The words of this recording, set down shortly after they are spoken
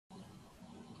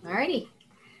Alrighty.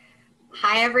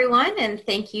 Hi, everyone, and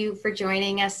thank you for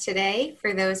joining us today.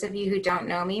 For those of you who don't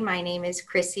know me, my name is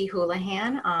Chrissy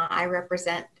Houlahan. I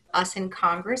represent us in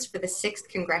Congress for the 6th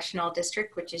Congressional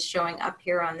District, which is showing up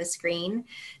here on the screen.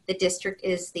 The district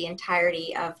is the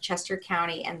entirety of Chester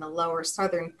County and the lower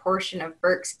southern portion of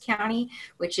Berks County,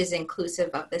 which is inclusive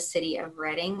of the city of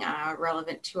Reading,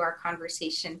 relevant to our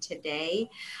conversation today.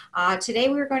 Today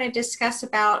we're going to discuss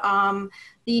about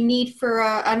the need for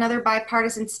another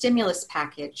bipartisan stimulus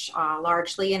package,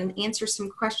 largely, and answer some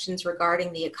questions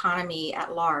regarding the economy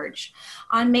at large.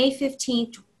 On May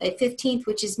 15th,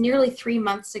 which is nearly 3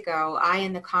 months ago, I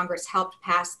and the Congress helped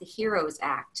pass the HEROES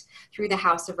Act through the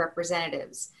House of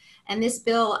Representatives. And this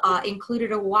bill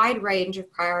included a wide range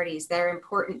of priorities that are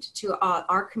important to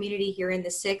our community here in the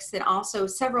 6th, and also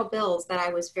several bills that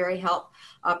I was very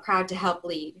proud to help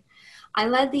lead. I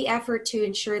led the effort to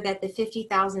ensure that the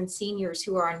 50,000 seniors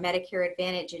who are on Medicare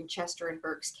Advantage in Chester and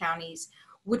Berks counties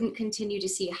wouldn't continue to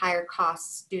see higher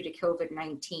costs due to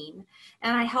COVID-19.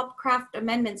 And I helped craft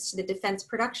amendments to the Defense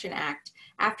Production Act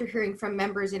after hearing from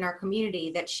members in our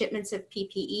community that shipments of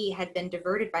PPE had been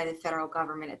diverted by the federal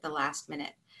government at the last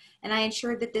minute. And I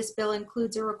ensured that this bill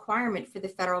includes a requirement for the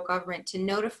federal government to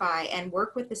notify and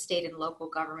work with the state and local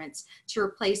governments to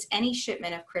replace any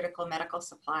shipment of critical medical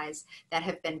supplies that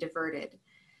have been diverted.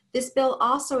 This bill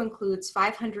also includes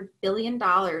 $500 billion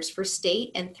for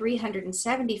state and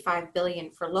 $375 billion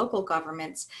for local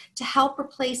governments to help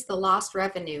replace the lost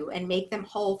revenue and make them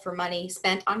whole for money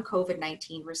spent on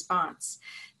COVID-19 response.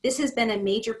 This has been a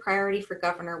major priority for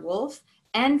Governor Wolf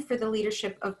and for the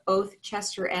leadership of both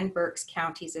Chester and Berks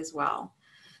counties as well.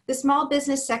 The small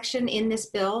business section in this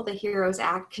bill, the HEROES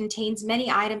Act, contains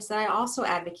many items that I also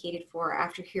advocated for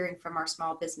after hearing from our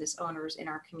small business owners in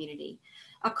our community.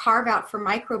 A carve out for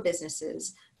micro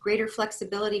businesses, greater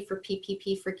flexibility for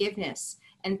PPP forgiveness,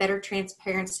 and better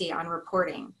transparency on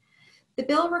reporting. The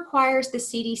bill requires the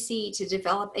CDC to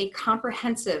develop a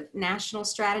comprehensive national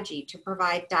strategy to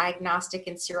provide diagnostic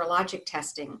and serologic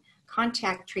testing,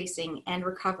 contact tracing, and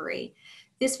recovery.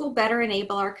 This will better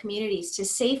enable our communities to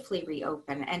safely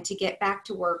reopen and to get back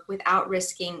to work without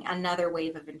risking another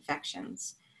wave of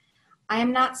infections. I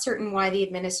am not certain why the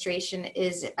administration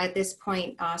is at this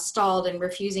point stalled and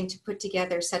refusing to put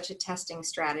together such a testing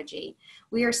strategy.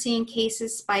 We are seeing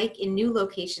cases spike in new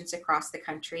locations across the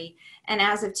country, and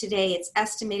as of today, it's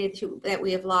estimated that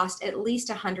we have lost at least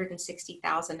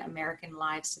 160,000 American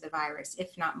lives to the virus,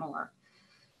 if not more.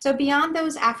 So beyond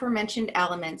those aforementioned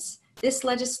elements, this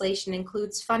legislation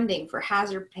includes funding for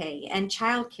hazard pay and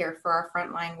childcare for our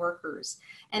frontline workers,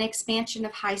 an expansion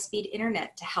of high-speed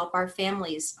internet to help our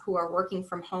families who are working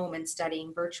from home and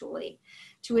studying virtually,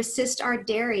 to assist our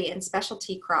dairy and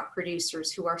specialty crop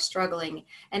producers who are struggling,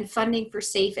 and funding for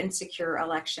safe and secure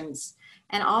elections.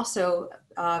 And also,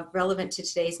 relevant to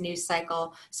today's news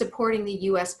cycle, supporting the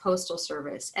U.S. Postal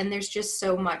Service. And there's just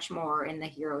so much more in the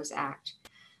HEROES Act.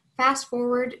 Fast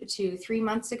forward to 3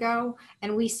 months ago,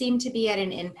 and we seem to be at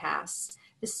an impasse.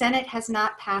 The Senate has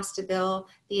not passed a bill.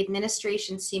 The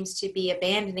administration seems to be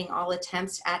abandoning all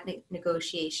attempts at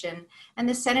negotiation. And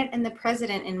the Senate and the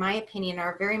President, in my opinion,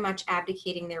 are very much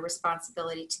abdicating their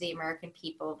responsibility to the American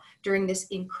people during this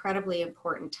incredibly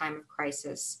important time of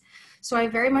crisis. So I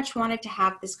very much wanted to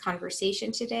have this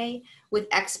conversation today with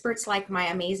experts like my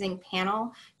amazing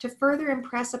panel to further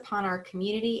impress upon our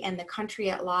community and the country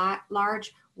at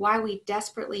large why we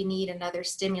desperately need another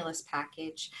stimulus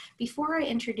package. Before I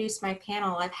introduce my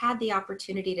panel, I've had the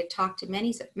opportunity to talk to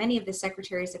many of the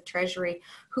secretaries of Treasury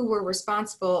who were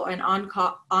responsible and on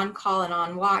call and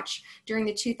on watch during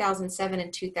the 2007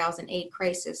 and 2008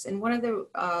 crisis. And one of the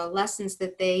lessons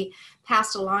that they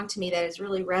passed along to me that has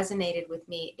really resonated with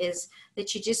me is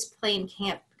that you just plain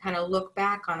can't kind of look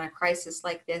back on a crisis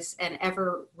like this and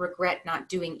ever regret not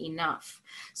doing enough.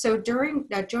 So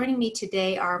joining me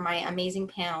today are my amazing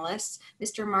panelists,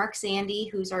 Mr. Mark Zandi,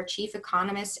 who's our chief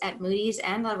economist at Moody's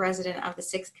and a resident of the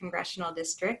 6th Congressional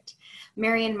District,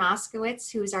 Marian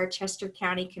Moskowitz, who's our Chester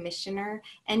County Commissioner,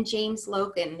 and James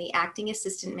Logan, the acting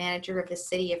assistant manager of the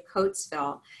city of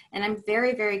Coatesville. And I'm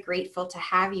very, very grateful to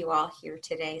have you all here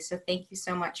today. So thank you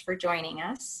so much for joining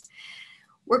us.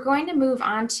 We're going to move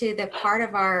on to the part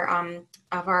of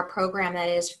our program that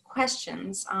is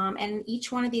questions, and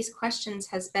each one of these questions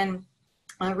has been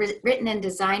written and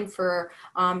designed for,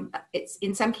 it's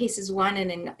in some cases one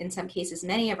and in some cases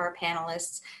many of our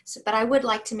panelists, but I would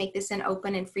like to make this an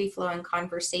open and free-flowing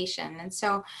conversation. And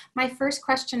so my first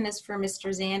question is for Mr.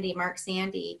 Zandi, Mark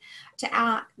Zandi,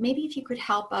 to maybe if you could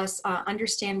help us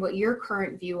understand what your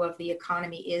current view of the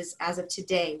economy is as of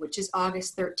today, which is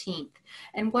August 13th,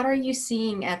 and what are you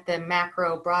seeing at the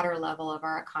macro, broader level of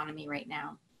our economy right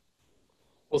now?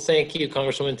 Well, thank you,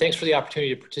 Congresswoman. Thanks for the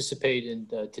opportunity to participate in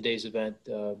today's event.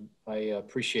 I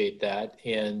appreciate that,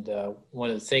 and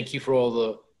want to thank you for all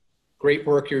the great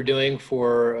work you're doing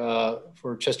for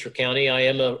Chester County. I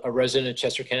am a resident of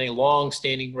Chester County, a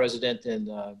long-standing resident,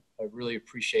 and I really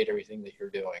appreciate everything that you're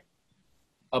doing.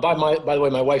 By the way,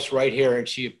 my wife's right here, and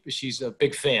she's a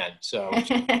big fan. So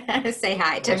say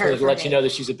hi to I her. to let you know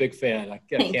that she's a big fan. I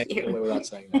can't get away without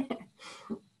saying that.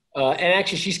 And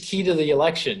actually, she's key to the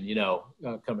election,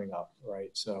 coming up, right?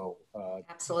 So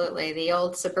absolutely, the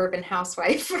old suburban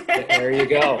housewife. There you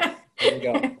go. There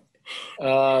you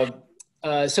go.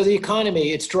 So the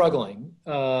economy, it's struggling.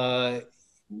 Just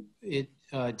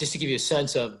to give you a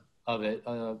sense of it,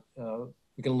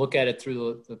 we can look at it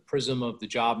through the prism of the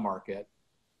job market.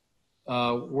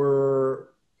 We're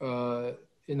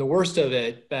in the worst of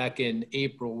it. Back in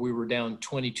April, we were down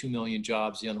 22 million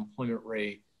jobs. The unemployment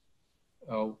rate,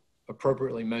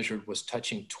 appropriately measured, was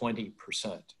touching 20%.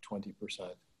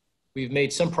 We've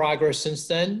made some progress since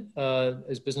then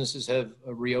as businesses have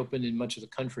reopened in much of the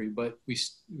country, but we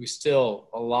still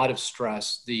a lot of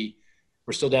stress.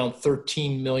 We're still down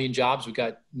 13 million jobs. We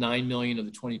got 9 million of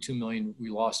the 22 million we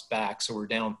lost back, so we're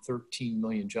down 13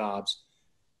 million jobs.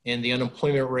 And the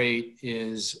unemployment rate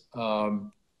is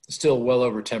still well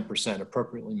over 10%,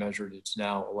 appropriately measured. It's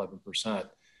now 11%.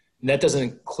 And that doesn't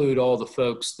include all the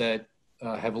folks that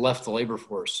have left the labor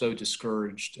force, so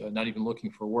discouraged, not even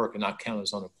looking for work, and not counted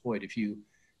as unemployed. If you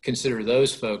consider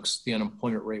those folks, the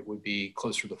unemployment rate would be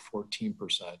closer to 14%.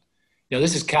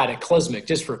 This is cataclysmic.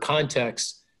 Just for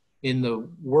context, in the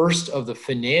worst of the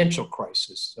financial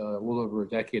crisis, a little over a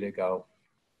decade ago,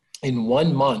 in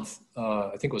 1 month,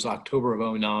 I think it was October of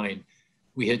 2009,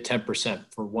 we hit 10%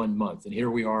 for 1 month. And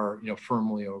here we are,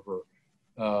 firmly over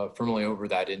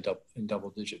that in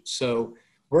double digits. So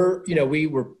we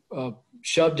were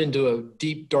shoved into a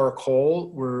deep, dark hole.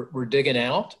 We're digging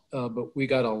out, but we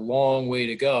got a long way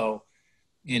to go.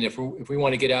 And if we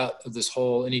want to get out of this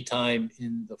hole anytime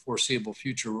in the foreseeable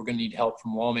future, we're going to need help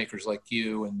from lawmakers like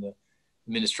you and the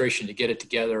administration to get it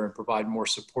together and provide more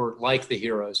support, like the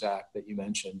HEROES Act that you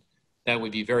mentioned. That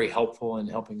would be very helpful in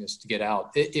helping us to get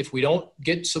out. If we don't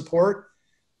get support,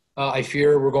 I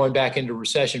fear we're going back into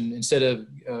recession. Instead of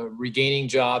regaining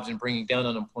jobs and bringing down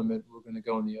unemployment, we're going to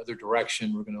go in the other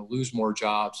direction. We're going to lose more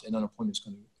jobs, and unemployment is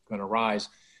going to rise.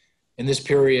 And this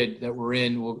period that we're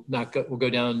in will go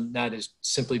down not as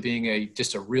simply being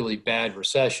just a really bad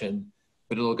recession,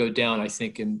 but it'll go down, I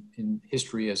think, in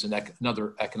history as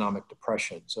another economic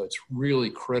depression. So it's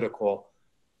really critical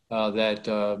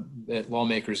that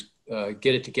lawmakers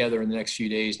get it together in the next few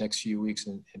days, next few weeks,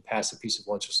 and pass a piece of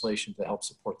legislation to help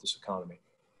support this economy.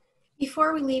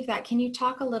 Before we leave that, can you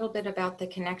talk a little bit about the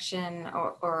connection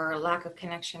or lack of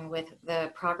connection with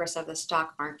the progress of the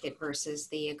stock market versus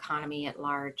the economy at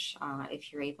large,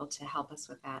 if you're able to help us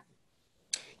with that?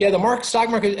 Yeah, the stock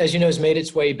market, as you know, has made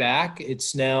its way back.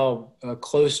 It's now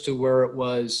close to where it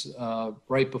was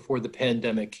right before the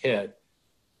pandemic hit.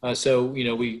 So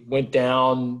we went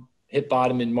down, hit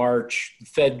bottom in March. The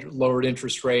Fed lowered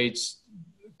interest rates.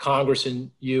 Congress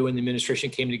and you and the administration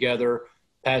came together,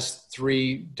 passed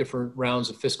 3 different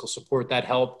rounds of fiscal support. That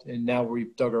helped, and now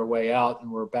we've dug our way out, and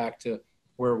we're back to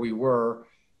where we were.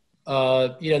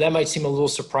 That might seem a little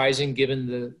surprising given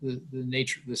the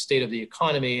nature, the state of the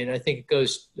economy, and I think it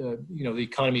goes. The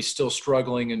economy is still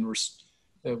struggling, and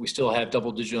we still have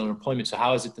double-digit unemployment. So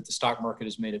how is it that the stock market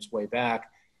has made its way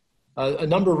back? A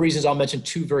number of reasons. I'll mention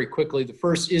 2 very quickly. The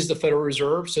first is the Federal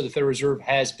Reserve. So the Federal Reserve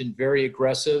has been very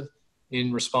aggressive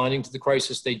in responding to the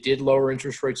crisis. They did lower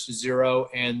interest rates to 0,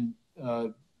 and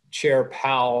Chair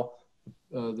Powell,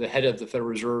 the head of the Federal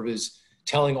Reserve, is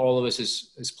telling all of us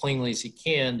as plainly as he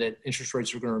can that interest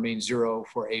rates are going to remain 0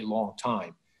 for a long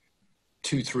time,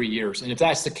 2-3 years. And if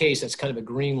that's the case, that's kind of a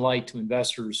green light to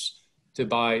investors to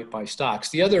buy stocks.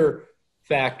 The other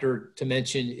factor to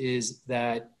mention is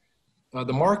that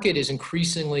the market is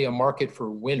increasingly a market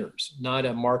for winners, not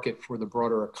a market for the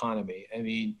broader economy. I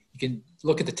mean, you can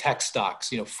look at the tech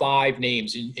stocks, 5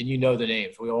 names, and you know the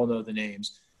names. We all know the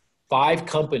names. 5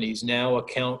 companies now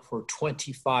account for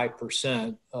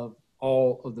 25% of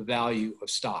all of the value of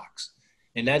stocks.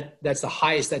 And that's the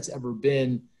highest that's ever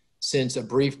been since a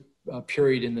brief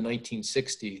period in the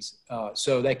 1960s.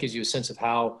 So that gives you a sense of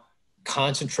how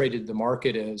concentrated the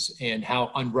market is and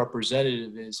how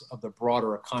unrepresentative it is of the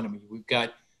broader economy. We've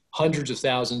got hundreds of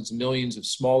thousands, millions of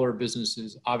smaller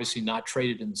businesses, obviously not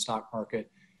traded in the stock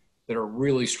market, that are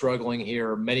really struggling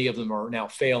here. Many of them are now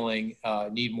failing,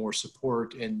 need more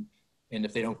support, and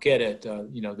if they don't get it,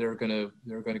 they're going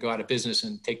to go out of business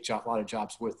and take a lot of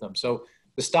jobs with them. So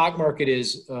the stock market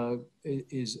is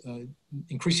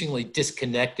increasingly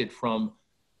disconnected from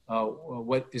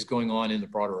what is going on in the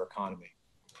broader economy.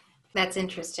 That's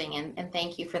interesting, and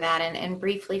thank you for that. And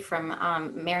briefly from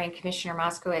Marion Commissioner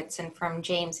Moskowitz and from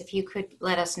James, if you could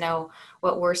let us know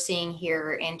what we're seeing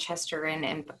here in Chester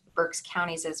and Berks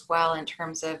counties as well in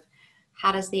terms of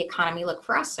how does the economy look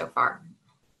for us so far?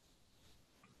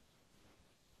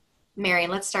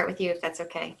 Marion, let's start with you if that's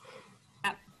okay.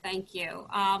 Thank you.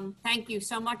 Thank you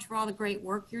so much for all the great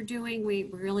work you're doing. We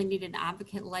really need an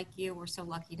advocate like you. We're so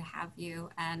lucky to have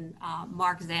you. And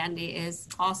Mark Zandi is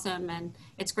awesome. And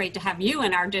it's great to have you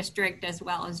in our district as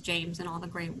well as James and all the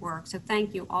great work. So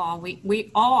thank you all.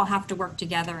 We all have to work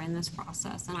together in this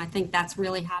process. And I think that's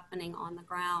really happening on the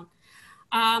ground.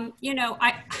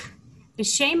 The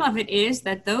shame of it is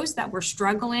that those that were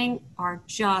struggling are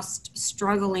just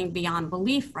struggling beyond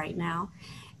belief right now.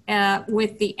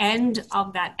 With the end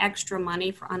of that extra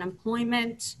money for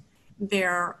unemployment,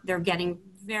 they're getting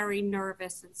very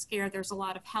nervous and scared. There's a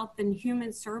lot of health and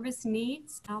human service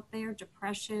needs out there,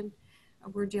 depression.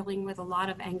 We're dealing with a lot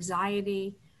of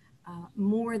anxiety,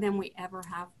 more than we ever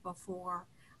have before.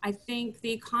 I think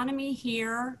the economy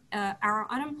here, our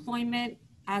unemployment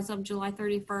as of July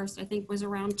 31st, I think was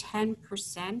around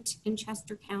 10% in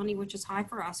Chester County, which is high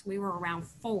for us. We were around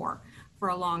 4% for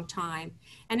a long time.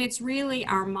 And it's really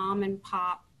our mom and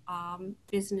pop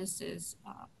businesses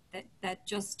that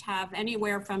just have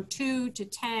anywhere from 2 to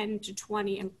 10 to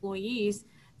 20 employees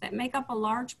that make up a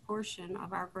large portion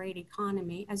of our great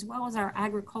economy, as well as our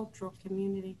agricultural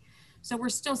community. So we're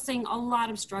still seeing a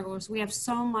lot of strugglers. We have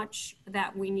so much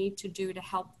that we need to do to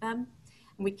help them.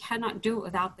 And we cannot do it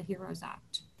without the HEROES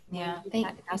Act. Yeah,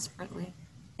 desperately.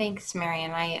 Thanks,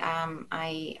 Marion.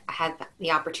 I had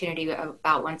the opportunity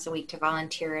about once a week to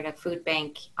volunteer at a food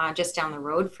bank just down the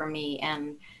road from me,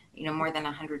 and more than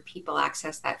 100 people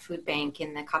access that food bank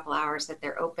in the couple hours that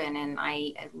they're open. And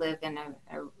I live in a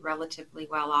relatively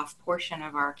well-off portion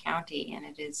of our county, and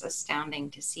it is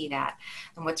astounding to see that.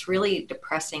 And what's really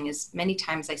depressing is many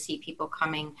times I see people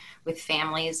coming with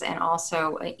families and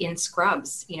also in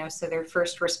scrubs, so they're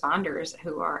first responders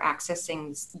who are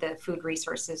accessing the food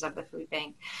resources of the food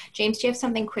bank. James, do you have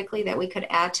something quickly that we could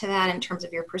add to that in terms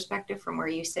of your perspective from where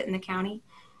you sit in the county?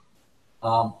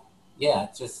 Yeah,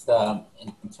 just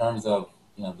in terms of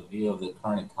the view of the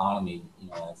current economy,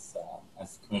 as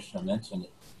the commissioner mentioned,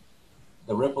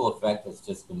 the ripple effect has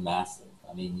just been massive.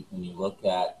 I mean, when you look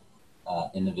at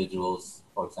individuals,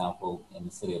 for example, in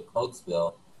the city of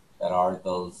Cokesville, that are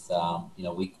those,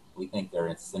 we think they're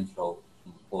essential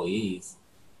employees,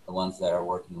 the ones that are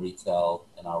working retail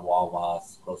in our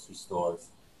Wawa's, grocery stores,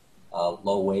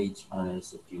 low-wage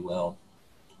earners, if you will.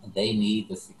 They need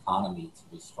this economy to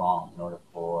be strong in order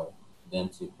for them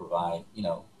to provide,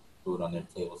 food on their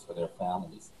tables for their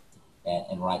families.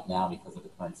 And right now, because of the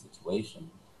current situation,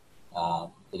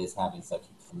 it is having such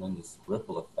a tremendous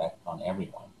ripple effect on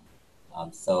everyone.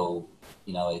 I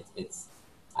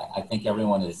think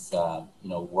everyone is,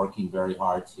 working very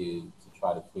hard to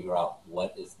try to figure out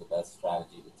what is the best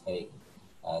strategy to take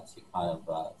to kind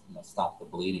of, stop the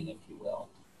bleeding, if you will.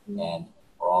 Mm-hmm. And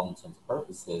for all intents and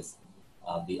purposes,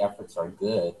 the efforts are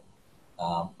good,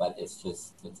 but it's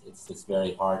just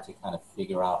very hard to kind of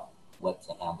figure out what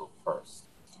to handle first.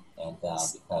 And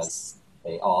because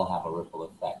they all have a ripple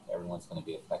effect, everyone's going to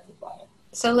be affected by it.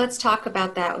 So let's talk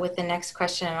about that with the next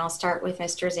question, and I'll start with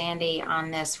Mr. Zandi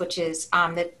on this, which is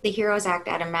the HEROES Act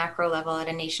at a macro level, at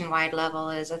a nationwide level,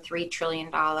 is a $3 trillion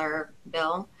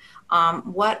bill.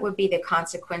 What would be the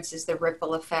consequences, the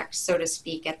ripple effect, so to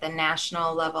speak, at the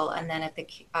national level, and then at the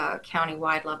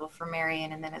county-wide level for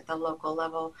Marion, and then at the local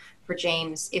level for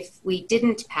James, if we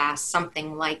didn't pass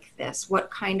something like this? What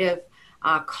kind of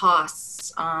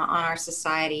costs on our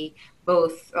society,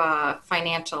 both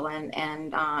financial and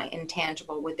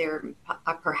intangible, would there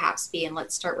perhaps be? And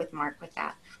let's start with Mark with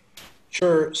that.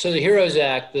 Sure. So the HEROES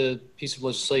Act, the piece of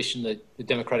legislation that the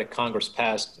Democratic Congress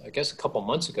passed, I guess a couple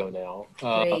months ago now.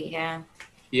 Great, yeah.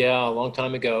 Yeah, a long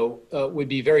time ago, would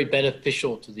be very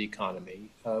beneficial to the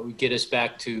economy. Would get us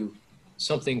back to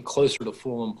something closer to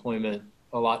full employment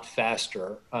a lot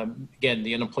faster. Again,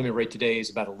 the unemployment rate today is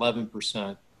about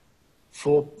 11%.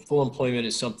 Full employment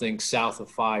is something south of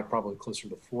 5%, probably closer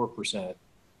to 4%.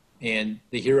 And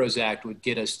the HEROES Act would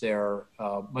get us there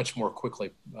much more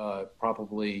quickly.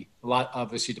 Probably a lot,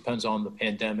 obviously depends on the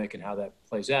pandemic and how that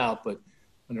plays out, but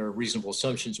under reasonable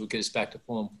assumptions would get us back to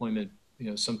full employment,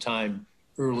 sometime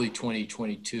early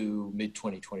 2022, mid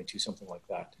 2022, something like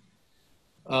that.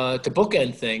 To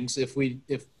bookend things, if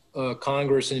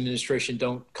Congress and administration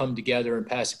don't come together and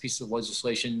pass a piece of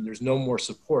legislation, there's no more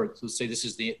support. So let's say this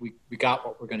is we got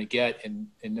what we're going to get, and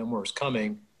no more is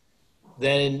coming.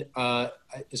 Then,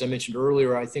 as I mentioned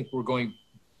earlier, I think we're going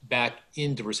back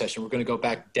into recession. We're going to go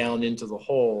back down into the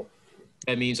hole.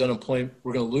 That means unemployment,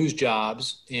 we're going to lose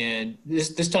jobs. And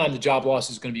this time the job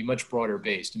loss is going to be much broader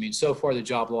based. I mean, so far the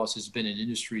job loss has been in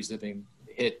industries that have been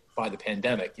hit by the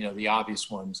pandemic, the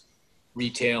obvious ones,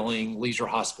 retailing, leisure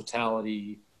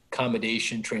hospitality,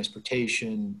 accommodation,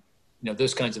 transportation,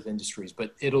 those kinds of industries.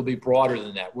 But it'll be broader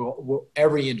than that.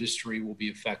 Every industry will be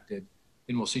affected,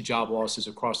 and we'll see job losses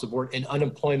across the board, and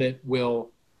unemployment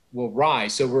will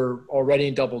rise. So we're already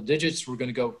in double digits. We're going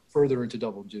to go further into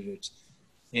double digits.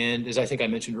 And as I think I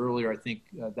mentioned earlier, I think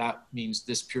that means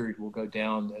this period will go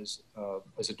down as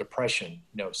a depression,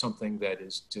 something that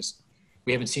is just,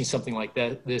 we haven't seen something like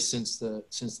this since the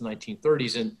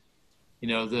 1930s. And,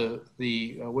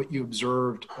 what you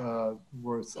observed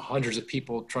with hundreds of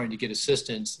people trying to get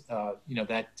assistance,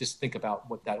 that just think about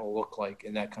what that will look like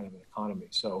in that kind of an economy.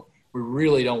 So we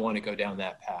really don't want to go down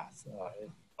that path.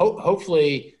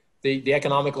 Hopefully the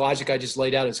economic logic I just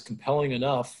laid out is compelling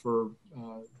enough to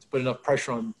put enough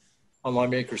pressure on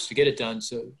lawmakers to get it done.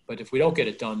 But if we don't get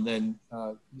it done, then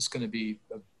it's going to be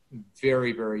a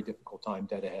very, very difficult time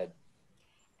dead ahead.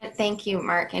 Thank you,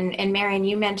 Mark. And Marion,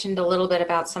 you mentioned a little bit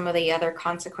about some of the other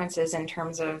consequences in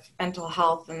terms of mental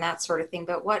health and that sort of thing.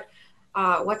 But what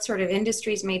sort of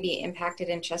industries may be impacted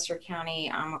in Chester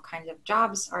County? What kinds of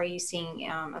jobs are you seeing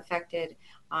affected?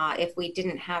 If we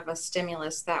didn't have a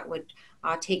stimulus that would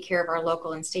take care of our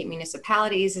local and state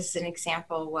municipalities, as an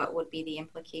example, what would be the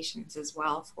implications as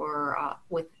well for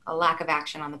with a lack of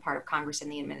action on the part of Congress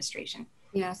and the administration?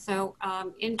 Yeah, so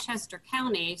in Chester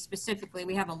County specifically,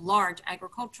 we have a large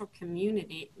agricultural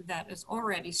community that is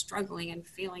already struggling and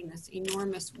feeling this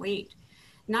enormous weight.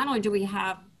 Not only do we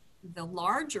have the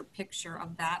larger picture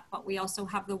of that, but we also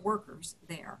have the workers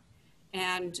there.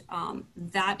 And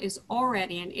that is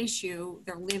already an issue.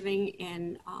 They're living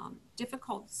in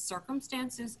difficult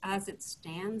circumstances as it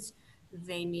stands.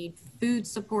 They need food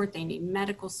support, they need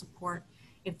medical support.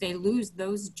 If they lose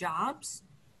those jobs,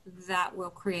 that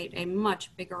will create a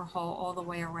much bigger hole all the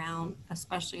way around,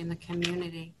 especially in the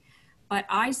community. But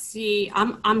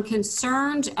I'm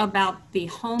concerned about the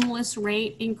homeless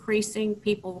rate increasing.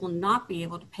 People will not be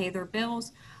able to pay their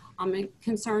bills. I'm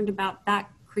concerned about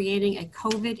that creating a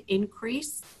COVID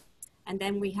increase. And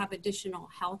then we have additional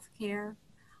health care.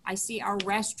 I see our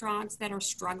restaurants that are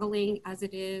struggling as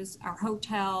it is, our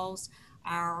hotels,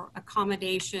 our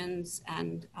accommodations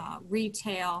and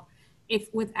retail. If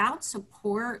without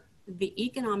support, the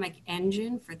economic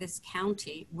engine for this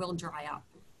county will dry up.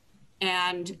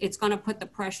 And it's going to put the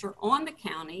pressure on the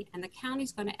county, and the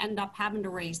county's going to end up having to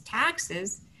raise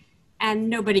taxes, and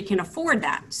nobody can afford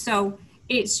that. So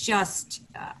it's just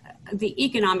the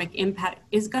economic impact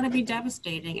is going to be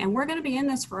devastating, and we're going to be in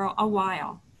this for a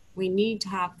while. We need to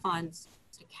have funds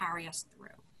to carry us through.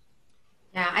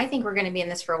 Yeah, I think we're going to be in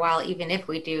this for a while, even if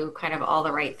we do kind of all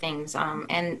the right things.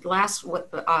 And last,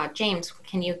 James,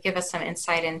 can you give us some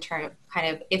insight into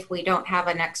kind of if we don't have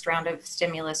a next round of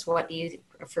stimulus, what do you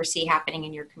foresee happening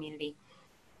in your community?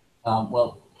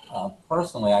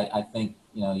 Personally, I think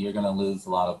you're going to lose a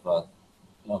lot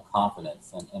of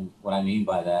confidence, and what I mean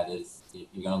by that is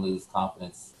you're going to lose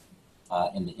confidence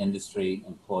in the industry,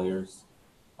 employers,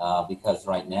 because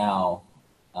right now,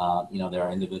 there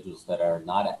are individuals that are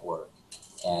not at work.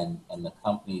 And the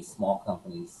companies, small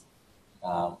companies,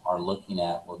 are looking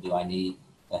at, well, do I need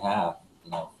to have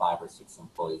 5 or 6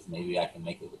 employees? Maybe I can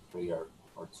make it with 3 or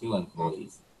 2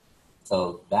 employees.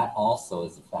 So that also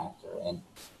is a factor. And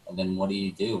then what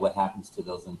do? What happens to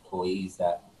those employees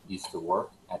that used to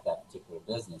work at that particular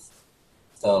business?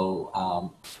 So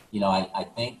I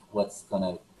think what's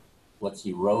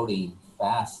eroding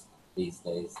fast these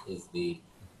days is the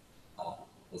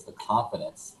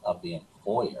confidence of the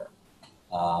employer.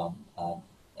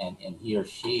 And he or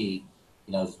she,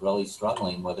 is really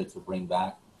struggling whether to bring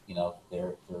back,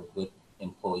 their good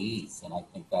employees. And I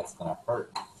think that's going to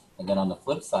hurt. And then on the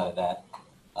flip side of that,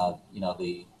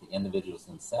 the individuals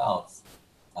themselves,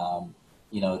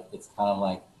 it's kind of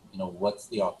like, what's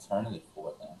the alternative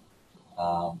for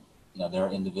them? There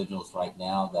are individuals right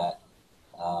now that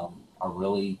are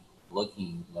really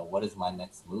looking, what is my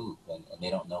next move? And they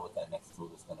don't know what that next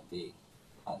move is going to be.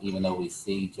 Even though we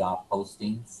see job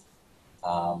postings,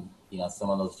 some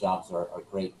of those jobs are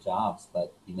great jobs,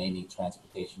 but you may need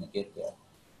transportation to get there.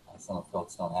 Some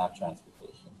folks don't have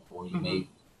transportation, or you may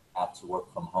have to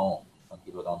work from home. Some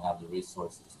people don't have the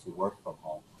resources to work from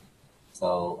home.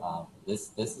 So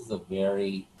this is a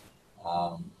very,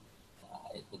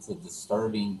 it's a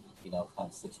disturbing, kind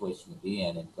of situation to be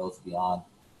in. It goes beyond,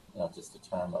 just a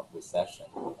term of recession.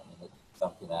 I mean, it's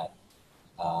something that,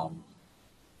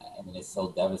 it's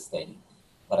so devastating.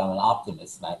 But I'm an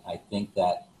optimist, and I think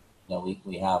that,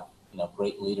 we have,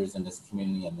 great leaders in this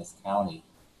community and this county.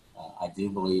 I do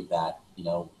believe that,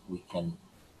 we can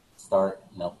start,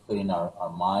 putting our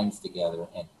minds together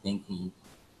and thinking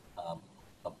of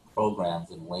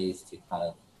programs and ways to kind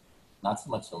of not so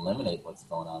much eliminate what's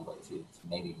going on, but to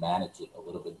maybe manage it a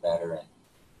little bit better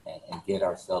and get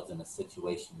ourselves in a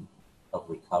situation of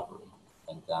recovery.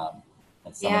 And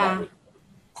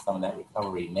some of that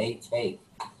recovery may take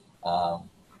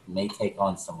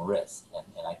on some risk.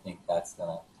 And I think that's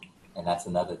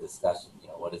another discussion.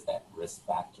 What does that risk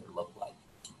factor look like?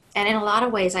 And in a lot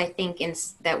of ways, I think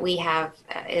that we have,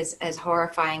 as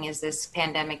horrifying as this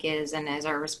pandemic is, and as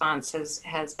our response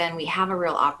has been, we have a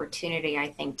real opportunity, I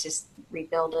think, to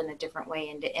rebuild in a different way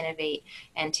and to innovate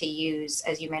and to use,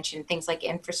 as you mentioned, things like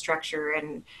infrastructure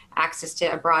and access to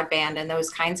a broadband and those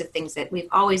kinds of things that we've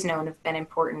always known have been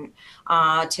important,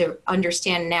 to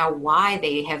understand now why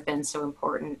they have been so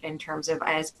important in terms of,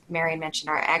 as Marion mentioned,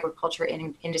 our agriculture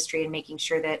industry and making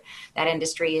sure that that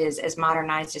industry is as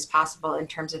modernized as possible in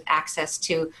terms of access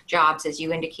to jobs, as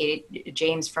you indicated,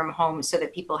 James, from home, so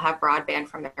that people have broadband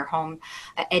from their home.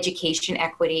 Education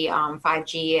equity,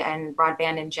 5G and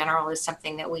broadband in general is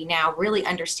something that we now really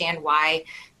understand why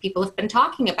people have been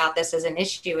talking about this as an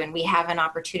issue, and we have an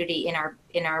opportunity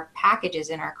in our packages,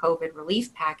 in our COVID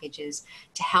relief packages,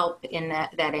 to help in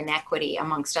that inequity,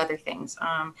 amongst other things.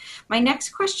 My next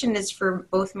question is for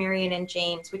both Marion and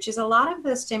James, which is a lot of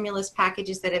the stimulus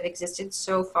packages that have existed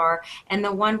so far, and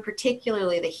the one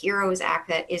particularly, the HEROES Act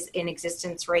that is in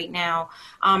existence right now,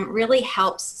 really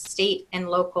helps state and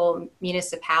local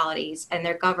municipalities and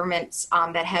their governments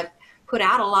that have put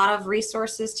out a lot of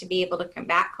resources to be able to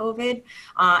combat COVID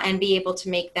and be able to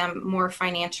make them more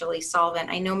financially solvent.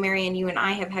 I know, Marion, you and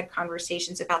I have had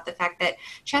conversations about the fact that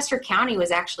Chester County was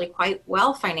actually quite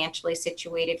well financially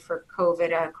situated for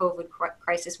COVID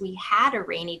crisis. We had a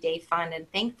rainy day fund, and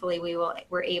thankfully we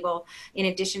were able, in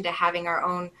addition to having our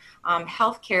own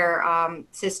healthcare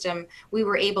system, we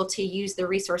were able to use the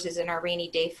resources in our rainy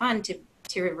day fund to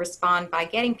respond by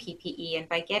getting PPE and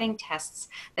by getting tests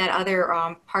that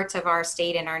other parts of our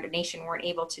state and our nation weren't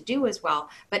able to do as well.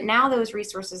 But now those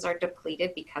resources are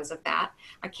depleted because of that.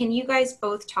 Can you guys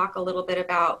both talk a little bit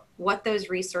about what those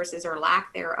resources or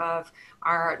lack thereof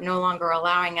are no longer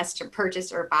allowing us to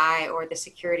purchase or buy, or the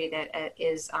security that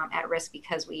is at risk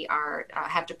because we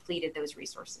have depleted those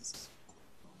resources?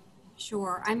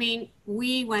 Sure. I mean,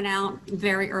 we went out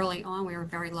very early on. We were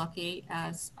very lucky,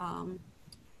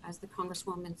 as the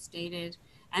Congresswoman stated,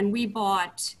 and we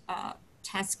bought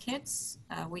test kits.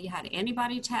 We had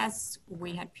antibody tests,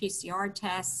 we had PCR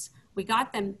tests. We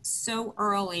got them so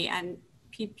early, and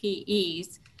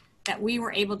PPEs, that we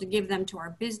were able to give them to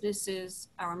our businesses,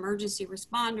 our emergency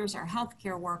responders, our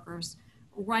healthcare workers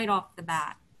right off the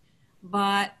bat.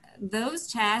 But those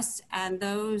tests and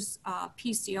those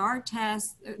PCR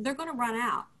tests, they're going to run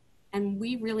out, and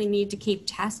we really need to keep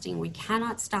testing. We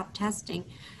cannot stop testing.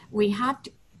 We have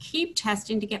to keep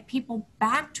testing to get people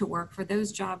back to work for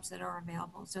those jobs that are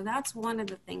available. So that's one of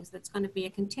the things that's going to be a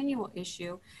continual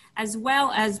issue, as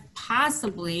well as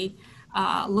possibly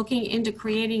looking into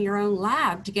creating your own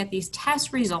lab to get these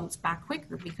test results back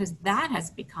quicker, because that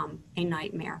has become a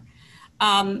nightmare.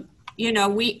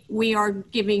 We are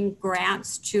giving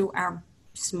grants to our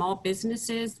small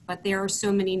businesses, but there are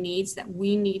so many needs that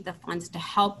we need the funds to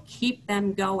help keep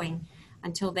them going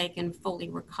until they can fully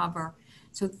recover.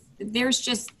 So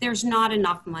there's not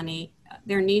enough money.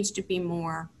 There needs to be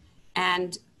more.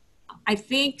 And I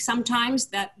think sometimes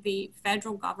that the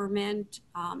federal government,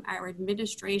 our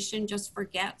administration, just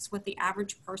forgets what the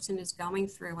average person is going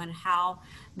through and how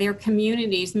their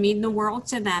communities mean the world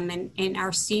to them, and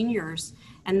our seniors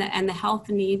and the health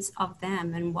needs of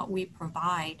them and what we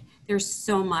provide. There's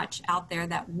so much out there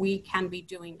that we can be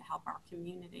doing to help our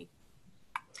community.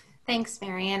 Thanks,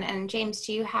 Marion. And James,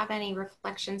 do you have any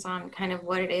reflections on kind of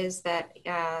what it is that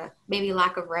maybe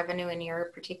lack of revenue in your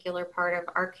particular part of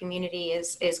our community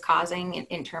is causing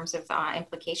in terms of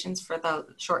implications for the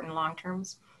short and long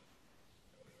terms?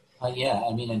 Yeah,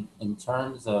 I mean, in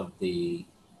terms of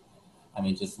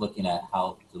just looking at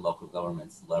how the local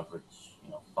governments leverage,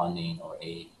 funding or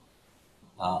aid.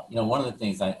 One of the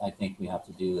things I think we have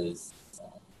to do is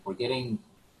we're getting,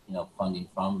 funding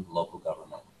from local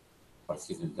government.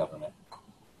 Government.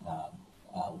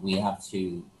 We have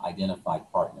to identify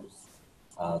partners.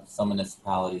 Some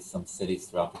municipalities, some cities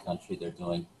throughout the country, they're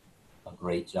doing a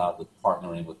great job with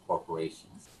partnering with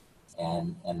corporations,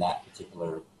 and that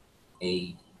particular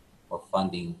aid or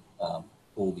funding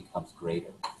pool becomes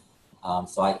greater.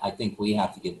 So I think we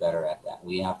have to get better at that.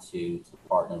 We have to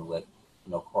partner with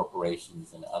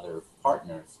corporations and other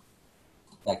partners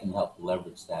that can help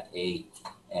leverage that aid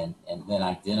and then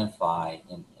identify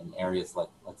in areas like,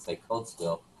 let's say,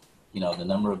 Coatesville, the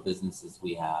number of businesses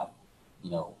we have,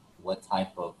 what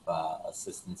type of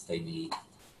assistance they need,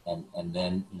 and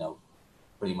then,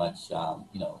 pretty much,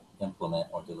 implement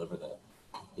or deliver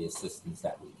the assistance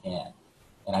that we can.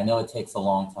 And I know it takes a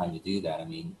long time to do that. I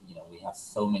mean, we have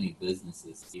so many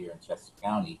businesses here in Chester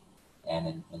County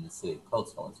and in the city of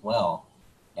Coatesville as well.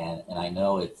 And I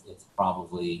know it's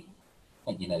probably,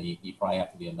 you probably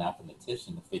have to be a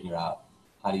mathematician to figure out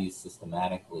how do you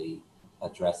systematically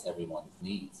address everyone's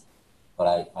needs.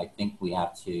 But I think we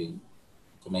have to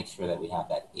make sure that we have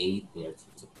that aid there to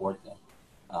support them.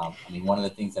 I mean, one of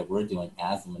the things that we're doing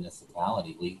as a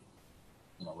municipality,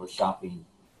 we're shopping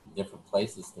different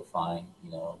places to find,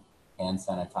 hand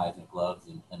sanitizer, gloves,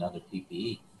 and other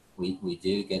PPE. We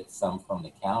do get some from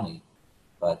the county,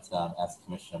 but as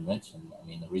Commissioner mentioned, I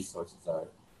mean, the resources are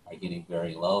getting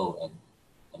very low,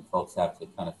 and folks have to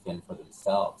kind of fend for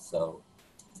themselves. So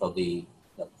the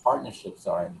partnerships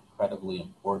are incredibly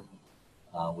important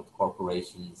with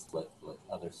corporations, with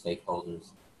other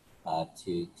stakeholders,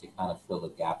 to kind of fill the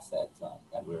gaps that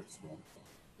we're experiencing.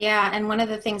 Yeah, and one of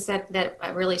the things that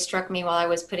really struck me while we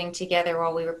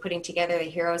were putting together the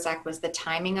HEROES Act was the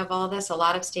timing of all this. A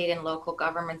lot of state and local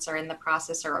governments are in the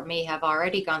process or may have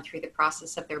already gone through the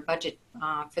process of their budget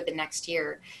for the next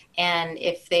year. And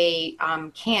if they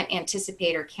can't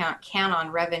anticipate or can't count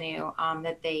on revenue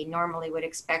that they normally would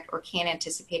expect, or can't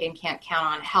anticipate and can't count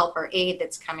on help or aid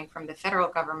that's coming from the federal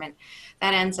government,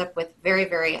 that ends up with very,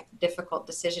 very difficult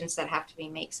decisions that have to be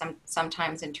made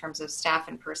sometimes in terms of staff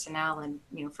and personnel and,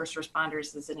 first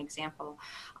responders as an example.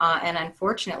 And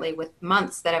unfortunately, with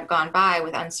months that have gone by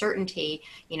with uncertainty,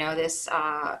 this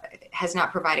has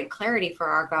not provided clarity for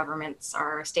our governments,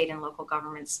 our state and local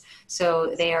governments.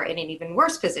 So they are in an even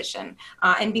worse position.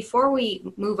 And before we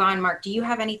move on, Mark, do you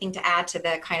have anything to add to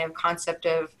the kind of concept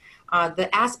of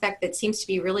the aspect that seems to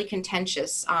be really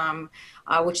contentious,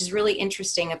 which is really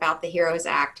interesting about the HEROES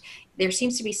Act? There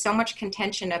seems to be so much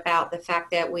contention about the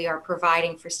fact that we are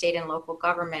providing for state and local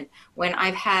government, when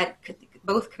I've had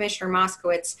both Commissioner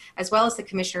Moskowitz as well as the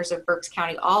commissioners of Berks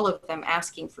County, all of them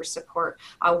asking for support.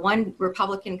 One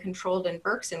Republican controlled in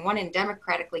Berks and one in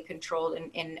Democratically controlled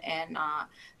in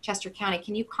Chester County.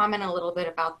 Can you comment a little bit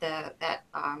about that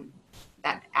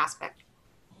aspect?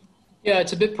 Yeah,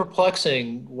 it's a bit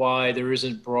perplexing why there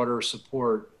isn't broader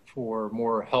support for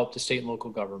more help to state and local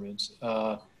governments.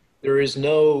 There is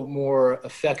no more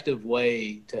effective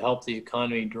way to help the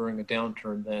economy during a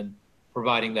downturn than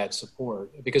providing that support.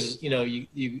 Because the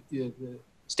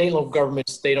state and local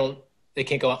governments, they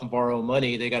can't go out and borrow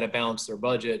money. They got to balance their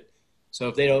budget. So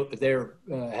if they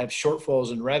have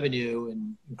shortfalls in revenue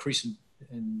and increase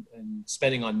in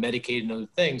spending on Medicaid and other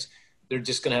things, they're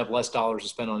just going to have less dollars to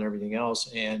spend on everything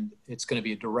else, and it's going to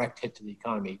be a direct hit to the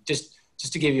economy. Just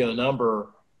to give you a number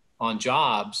on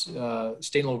jobs,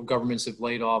 state and local governments have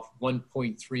laid off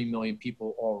 1.3 million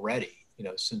people already,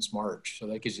 since March. So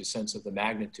that gives you a sense of the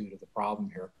magnitude of the problem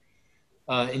here.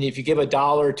 And if you give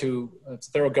 $1 to the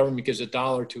federal government, gives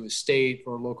 $1 to a state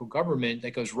or local government,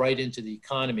 that goes right into the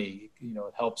economy.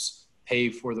 It helps pay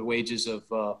for the wages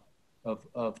of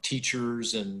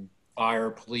teachers and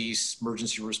fire, police,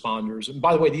 emergency responders. And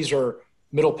by the way, these are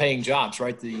middle-paying jobs,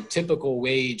 right? The typical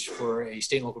wage for a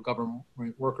state and local government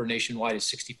worker nationwide is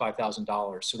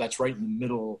 $65,000. So that's right in the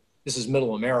middle. This is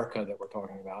middle America that we're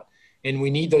talking about, and we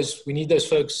need those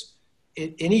folks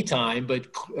at any time.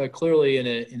 But clearly, in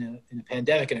a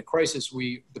pandemic, in a crisis,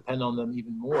 we depend on them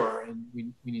even more, and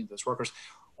we need those workers.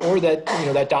 Or that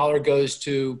that dollar goes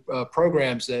to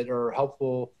programs that are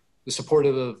helpful, the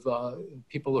supportive of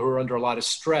people who are under a lot of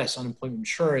stress, unemployment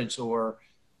insurance, or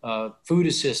food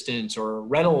assistance or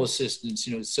rental assistance,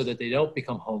 so that they don't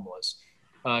become homeless.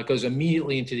 It goes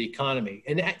immediately into the economy.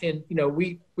 And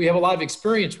we have a lot of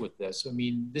experience with this. I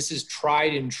mean, this is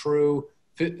tried and true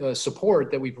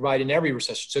support that we provide in every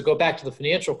recession. So go back to the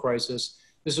financial crisis.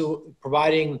 This is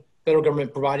federal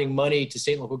government providing money to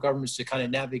state and local governments to kind of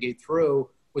navigate through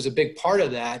was a big part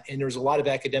of that. And there's a lot of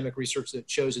academic research that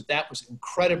shows that was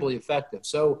incredibly effective.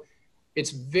 So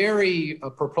it's very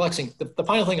perplexing. The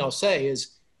final thing I'll say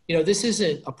is, this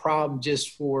isn't a problem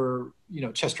just for,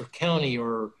 Chester County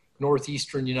or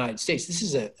Northeastern United States. This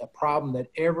is a problem that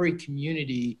every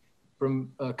community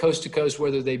from coast to coast,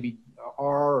 whether they be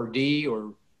R or D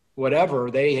or whatever,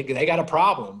 they got a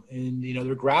problem, and,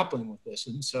 they're grappling with this.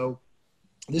 And so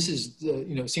this is,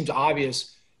 it seems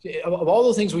obvious. Of all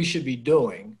the things we should be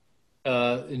doing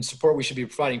in support we should be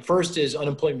providing, first is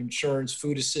unemployment insurance,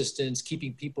 food assistance,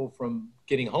 keeping people from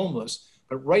getting homeless.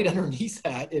 But right underneath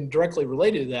that and directly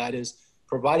related to that is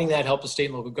providing that help to state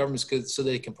and local governments so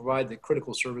they can provide the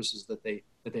critical services that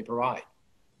they provide.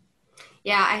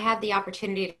 Yeah, I had the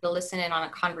opportunity to listen in on a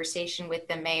conversation with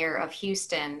the mayor of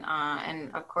Houston,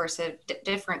 and of course a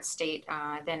different state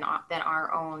than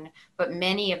our own, but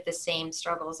many of the same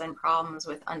struggles and problems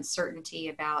with uncertainty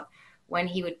about when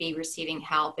he would be receiving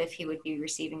help, if he would be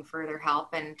receiving further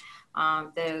help, and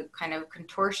the kind of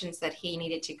contortions that he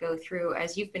needed to go through.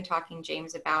 As you've been talking,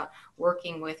 James, about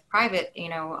working with private,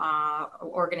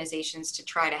 organizations to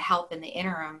try to help in the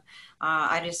interim.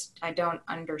 I don't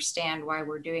understand why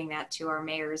we're doing that to our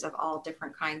mayors of all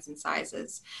different kinds and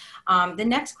sizes. The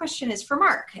next question is for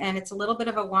Mark, and it's a little bit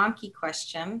of a wonky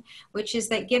question, which is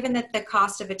that given that the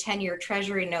cost of a 10-year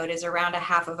Treasury note is around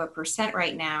 0.5%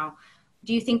 right now,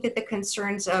 do you think that the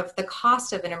concerns of the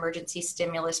cost of an emergency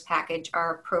stimulus package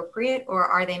are appropriate, or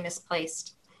are they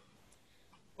misplaced?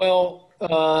 Well,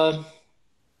 I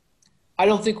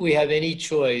don't think we have any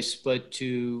choice but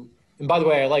to, and by the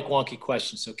way, I like wonky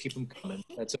questions, so keep them coming.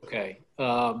 That's okay.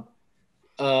 I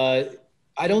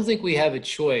don't think we have a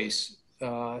choice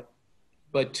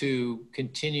but to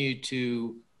continue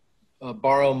to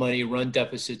borrow money, run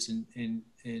deficits, and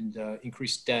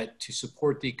increase debt to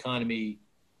support the economy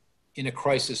in a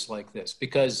crisis like this.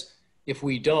 Because if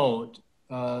we don't,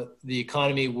 the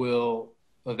economy will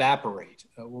evaporate.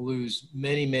 We'll lose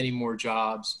many, many more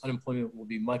jobs. Unemployment will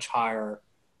be much higher.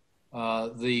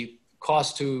 The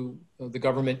cost to the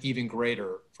government even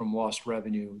greater from lost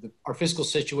revenue. Our fiscal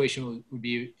situation would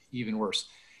be even worse.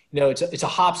 It's a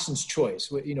Hobson's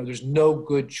choice. There's no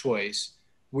good choice.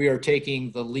 We are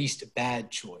taking the least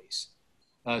bad choice.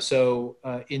 So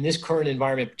in this current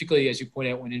environment, particularly as you point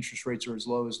out, when interest rates are as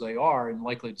low as they are and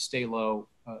likely to stay low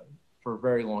for a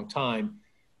very long time,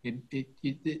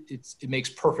 it makes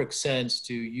perfect sense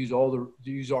to use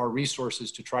our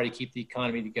resources to try to keep the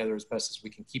economy together as best as we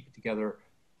can keep it together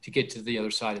to get to the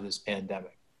other side of this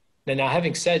pandemic. Now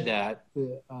having said that,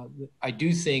 I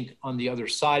do think on the other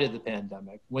side of the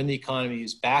pandemic, when the economy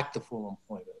is back to full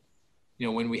employment,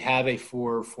 when we have a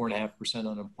 4.5%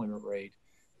 unemployment rate,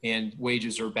 and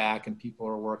wages are back and people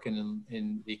are working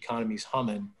and the economy's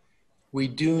humming, we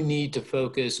do need to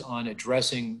focus on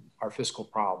addressing our fiscal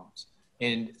problems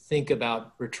and think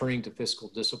about returning to fiscal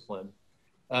discipline.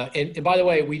 And by the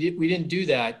way, we didn't do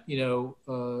that, in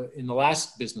the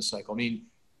last business cycle. I mean,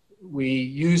 we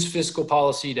used fiscal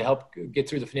policy to help get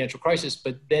through the financial crisis,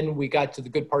 but then we got to the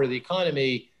good part of the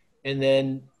economy, and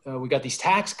then we got these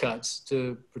tax cuts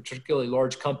to particularly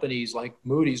large companies like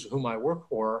Moody's, whom I work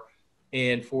for,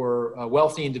 and for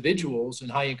wealthy individuals and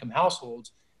high-income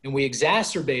households, and we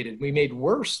made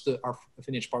worse our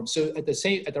financial problems. So at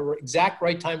the exact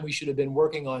right time, we should have been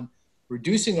working on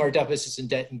reducing our deficits and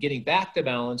debt and getting back to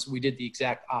balance. We did the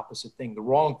exact opposite thing, the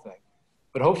wrong thing.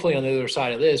 But hopefully, on the other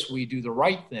side of this, we do the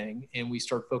right thing and we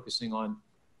start focusing on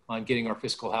getting our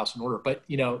fiscal house in order. But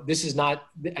this is not,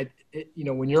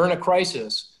 when you're in a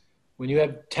crisis, when you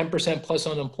have 10% plus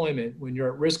unemployment, when you're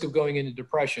at risk of going into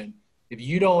depression, if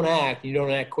you don't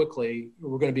act quickly,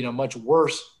 we're going to be in a much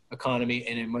worse economy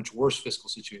and a much worse fiscal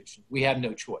situation. We have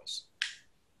no choice.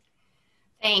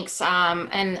 Thanks.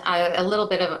 And a little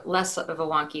bit of less of a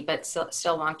wonky, but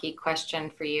still wonky question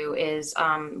for you is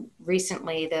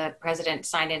recently the president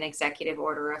signed an executive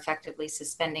order effectively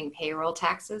suspending payroll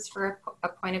taxes for a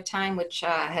point of time, which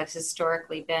has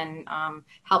historically been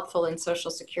helpful in Social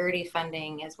Security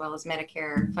funding as well as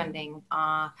Medicare funding.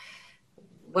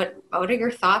 What are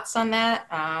your thoughts on that?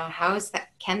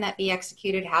 Can that be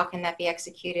executed? How can that be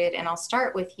executed? And I'll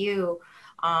start with you,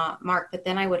 Mark, but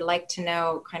then I would like to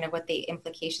know kind of what the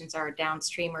implications are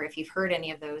downstream, or if you've heard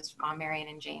any of those, Marion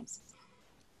and James.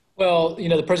 Well,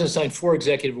 the president signed 4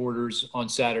 executive orders on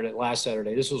last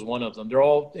Saturday. This was one of them. They're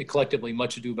all collectively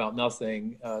much ado about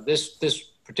nothing. This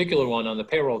particular one on the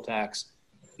payroll tax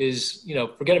is,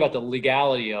 forget about the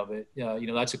legality of it.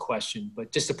 That's a question,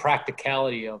 but just the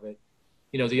practicality of it.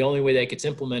 The only way that gets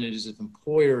implemented is if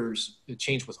employers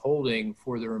change withholding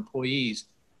for their employees.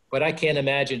 But I can't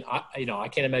imagine,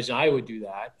 I would do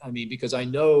that. I mean, because I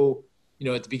know,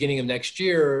 at the beginning of next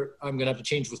year, I'm going to have to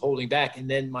change withholding back. And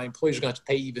then my employees are going to have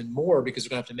to pay even more because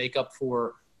they're going to have to make up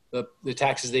for the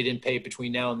taxes they didn't pay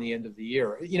between now and the end of the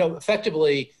year.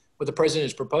 Effectively, what the president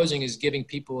is proposing is giving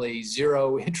people a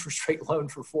 0 interest rate loan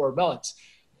for 4 months.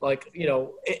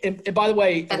 And by the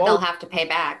way, but they'll have to pay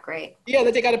back, right? Yeah,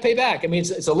 that they got to pay back. I mean,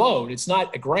 it's a loan. It's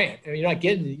not a grant. I mean, you're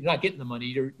not getting the money.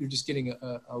 You're just getting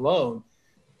a loan.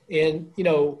 And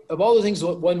of all the things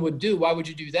one would do, why would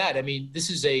you do that? I mean, this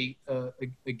is a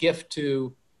gift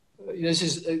to. This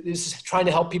is trying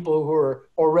to help people who are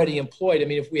already employed. I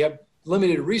mean, if we have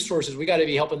limited resources, we got to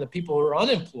be helping the people who are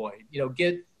unemployed.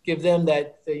 Get give them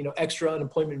that, extra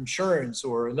unemployment insurance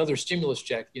or another stimulus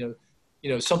check,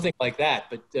 something like that.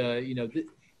 But,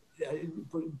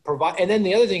 provide. And then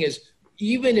the other thing is,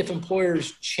 even if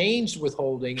employers changed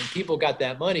withholding and people got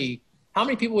that money, how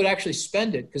many people would actually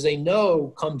spend it? Because they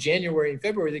know come January and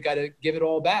February, they got to give it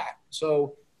all back.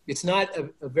 So it's not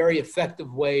a very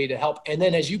effective way to help. And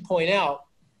then, as you point out,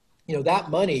 that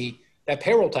money, that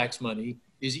payroll tax money,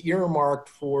 is earmarked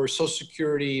for Social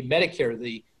Security, Medicare,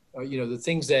 the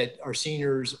things that our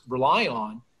seniors rely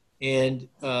on. And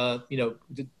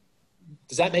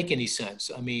does that make any sense?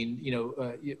 I mean,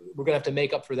 we're going to have to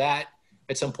make up for that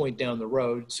at some point down the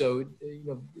road. So,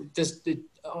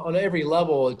 on every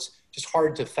level, it's just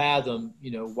hard to fathom,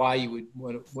 why you would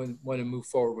want to move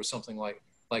forward with something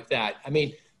like that. I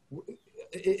mean,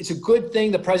 it's a good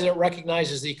thing the president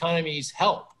recognizes the economy's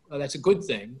help. That's a good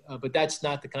thing, but that's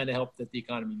not the kind of help that the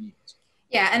economy needs.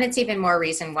 Yeah, and it's even more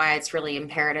reason why it's really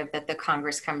imperative that the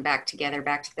Congress come back together,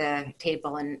 back to the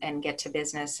table and get to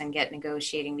business and get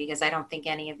negotiating, because I don't think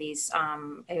any of these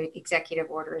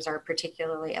executive orders are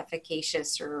particularly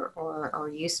efficacious or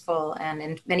useful. And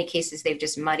in many cases, they've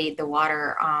just muddied the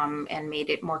water and made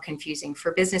it more confusing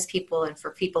for business people and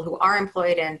for people who are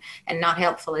employed, and not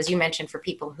helpful, as you mentioned, for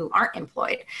people who aren't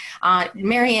employed.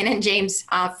 Marian and James,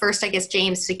 first, I guess,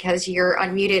 James, because you're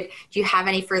unmuted, do you have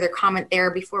any further comment there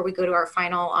before we go to our final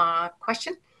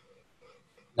question?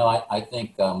 No, I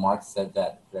think Mark said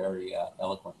that very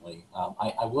eloquently.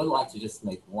 I would like to just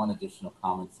make one additional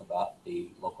comment about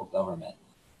the local government.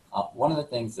 One of the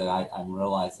things that I'm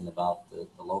realizing about the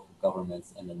local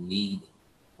governments and the need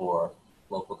for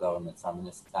local governments, our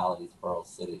municipalities, boroughs,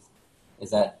 cities,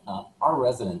 is that our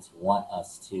residents want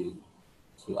us to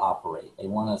operate. They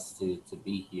want us to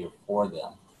be here for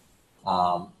them.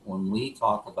 When we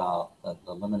talk about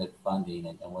the limited funding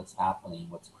and what's happening,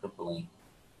 what's crippling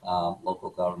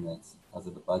local governments because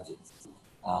of the budgets,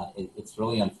 it's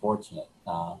really unfortunate.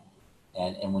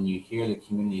 And when you hear the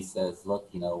community says, look,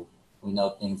 we know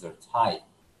things are tight,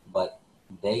 but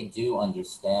they do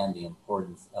understand the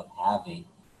importance of having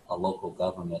a local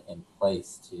government in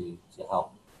place to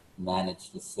help manage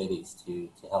the cities, to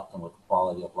help them with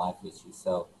quality of life issues.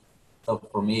 So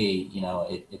for me,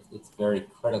 it's very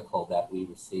critical that we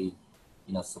receive,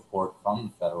 support from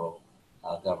the federal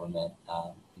government,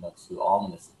 to all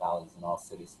municipalities and all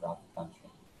cities throughout the country.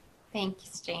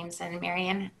 Thanks, James. And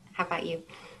Marian, how about you?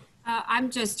 I'm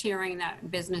just hearing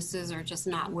that businesses are just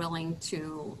not willing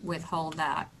to withhold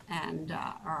that and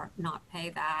or not pay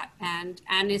that, and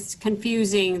it's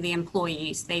confusing the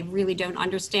employees. They really don't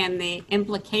understand the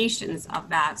implications of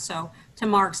that. So to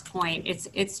Mark's point,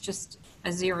 it's just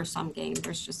a zero-sum game.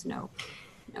 There's just no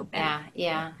benefit.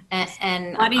 Yeah.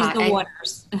 And muddies the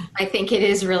waters. I think it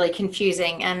is really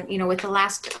confusing. And, with the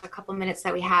last couple minutes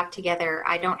that we have together,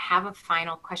 I don't have a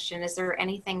final question. Is there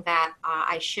anything that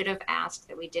I should have asked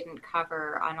that we didn't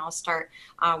cover? And I'll start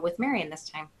with Marian this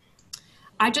time.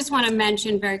 I just want to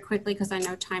mention very quickly, because I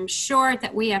know time's short,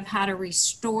 that we have had a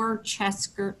Restore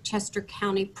Chester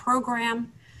County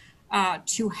program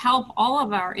to help all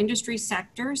of our industry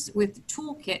sectors with the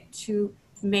toolkit to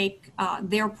make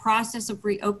their process of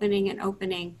reopening and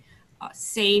opening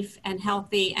safe and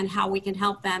healthy, and how we can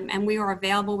help them. And we are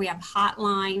available. We have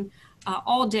hotline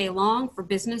all day long for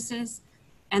businesses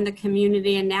and the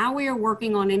community. And now we are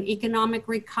working on an economic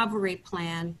recovery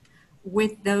plan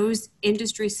with those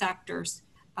industry sectors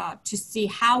to see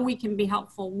how we can be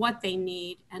helpful, what they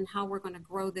need, and how we're going to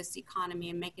grow this economy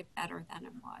and make it better than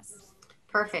it was.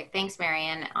 Perfect. Thanks,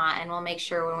 Marian. And we'll make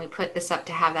sure when we put this up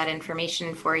to have that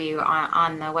information for you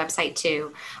on the website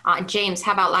too. James,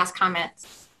 how about last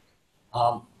comments?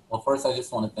 Well, first, I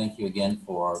just want to thank you again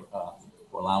for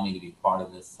allowing me to be part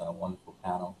of this wonderful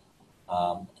panel.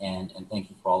 And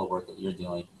thank you for all the work that you're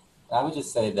doing. I would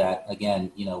just say that,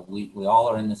 again, we all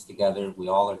are in this together. We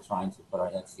all are trying to put our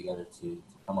heads together to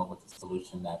come up with a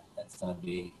solution that's going to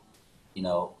be,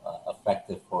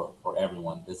 effective for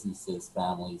everyone, businesses,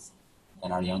 families,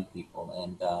 and our young people.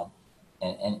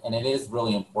 And it is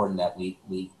really important that we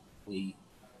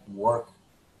work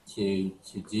to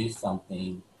do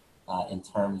something in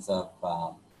terms of,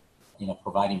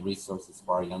 providing resources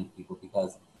for our young people,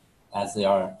 because as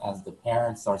the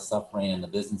parents are suffering and the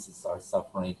businesses are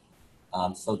suffering,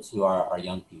 so too are our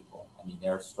young people. I mean,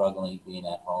 they're struggling being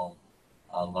at home,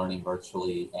 learning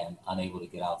virtually and unable to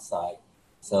get outside.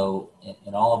 So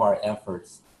in all of our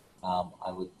efforts,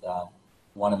 I would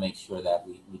want to make sure that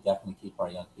we definitely keep our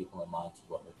young people in mind to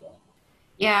what we're doing.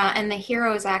 Yeah, and the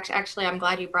heroes, actually, I'm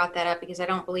glad you brought that up, because I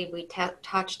don't believe we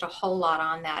touched a whole lot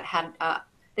on that.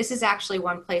 This is actually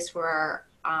one place where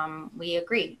we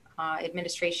agree.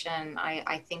 administration,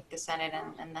 I think the Senate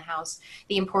and the House,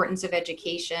 the importance of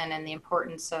education and the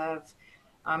importance of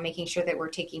making sure that we're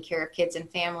taking care of kids and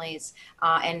families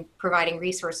and providing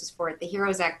resources for it. The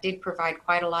HEROES Act did provide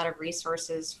quite a lot of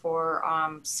resources for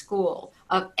school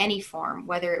of any form,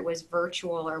 whether it was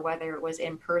virtual or whether it was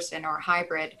in person or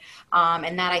hybrid.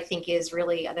 And that, I think, is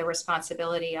really the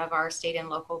responsibility of our state and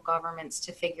local governments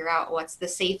to figure out what's the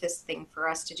safest thing for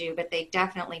us to do. But they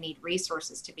definitely need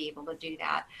resources to be able to do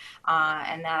that.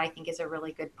 And that, I think, is a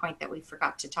really good point that we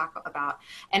forgot to talk about.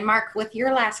 And Mark, with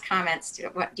your last comments, do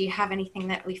you have anything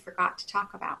that we forgot to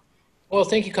talk about? Well,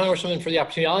 thank you, Congresswoman, for the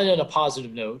opportunity. I'll end on a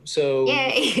positive note. So,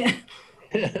 yay.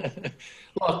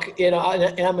 Look, and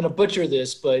I'm going to butcher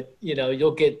this, but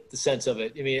you'll get the sense of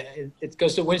it. I mean, it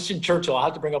goes to Winston Churchill. I'll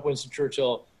have to bring up Winston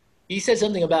Churchill. He said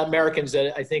something about Americans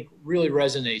that I think really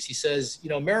resonates. He says,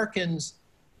 Americans,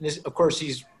 and this, of course,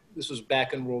 this was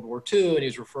back in World War II, and he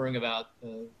was referring about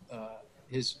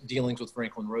his dealings with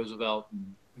Franklin Roosevelt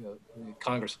and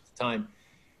Congress at the time.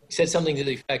 He said something to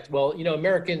the effect, well,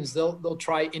 Americans, they'll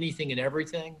try anything and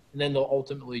everything, and then they'll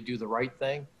ultimately do the right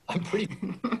thing.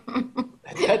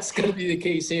 That's going to be the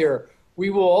case here. We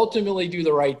will ultimately do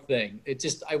the right thing.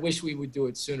 I wish we would do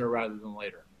it sooner rather than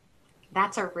later.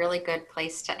 That's a really good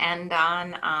place to end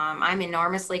on. I'm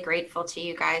enormously grateful to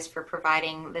you guys for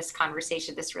providing this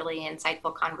conversation, this really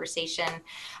insightful conversation.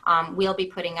 We'll be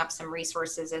putting up some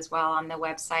resources as well on the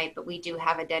website, but we do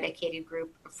have a dedicated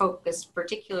group focused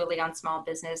particularly on small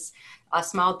business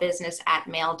at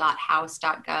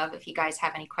mail.house.gov. If you guys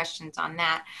have any questions on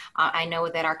that, I know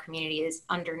that our community is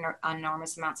under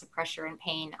enormous amounts of pressure and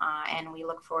pain, and we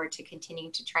look forward to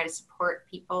continuing to try to support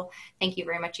people. Thank you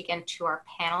very much again to our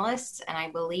panelists. And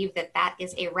I believe that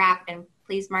is a wrap. And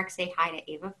please, Mark, say hi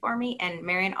to Ava for me. And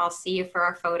Marion, I'll see you for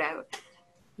our photo.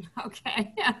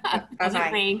 Okay.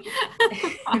 Bye-bye.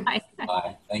 Bye.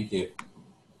 Bye. Thank you.